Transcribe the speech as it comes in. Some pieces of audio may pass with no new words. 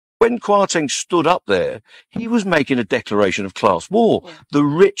when Kwarteng stood up there, he was making a declaration of class war. Yeah. The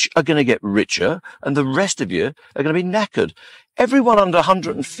rich are going to get richer and the rest of you are going to be knackered. Everyone under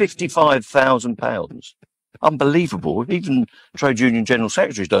 £155,000, unbelievable, even trade union general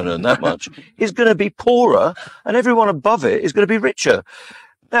secretaries don't earn that much, is going to be poorer, and everyone above it is going to be richer.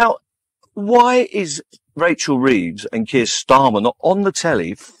 Now, why is Rachel Reeves and Keir Starmer not on the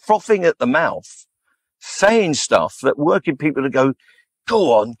telly, frothing at the mouth, saying stuff that working people to go,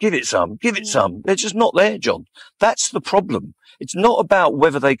 go on, give it some, give it some. They're just not there, John. That's the problem. It's not about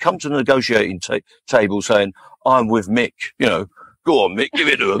whether they come to the negotiating table saying, I'm with Mick, you know, go on, Mick, give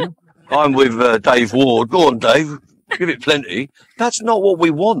it to them. I'm with Dave Ward. Go on, Dave, give it plenty. That's not what we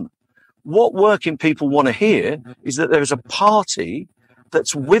want. What working people want to hear is that there is a party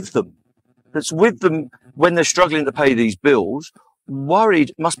that's with them when they're struggling to pay these bills,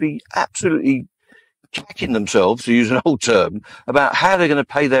 worried, must be absolutely cacking themselves, to use an old term, about how they're going to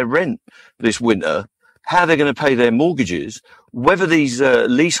pay their rent this winter, how they're going to pay their mortgages, whether these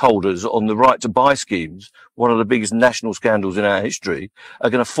leaseholders on the right to buy schemes, one of the biggest national scandals in our history, are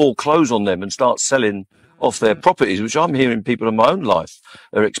going to foreclose on them and start selling off their properties, which I'm hearing people in my own life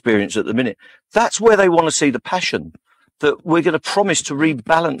are experiencing at the minute. That's where they want to see the passion, that we're going to promise to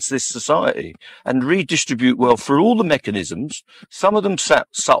rebalance this society and redistribute wealth through all the mechanisms, some of them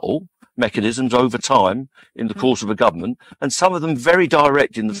subtle mechanisms over time in the course of a government, and some of them very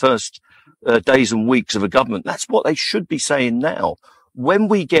direct in the first days and weeks of a government. That's what they should be saying now. When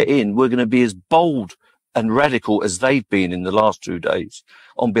we get in, we're going to be as bold and radical as they've been in the last 2 days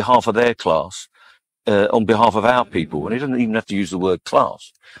on behalf of their class, on behalf of our people. And he doesn't even have to use the word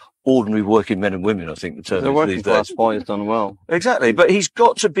class. Ordinary working men and women, I think the term is. The working class boy has done well. Exactly. But he's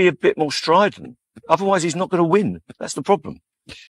got to be a bit more strident. Otherwise, he's not going to win. That's the problem.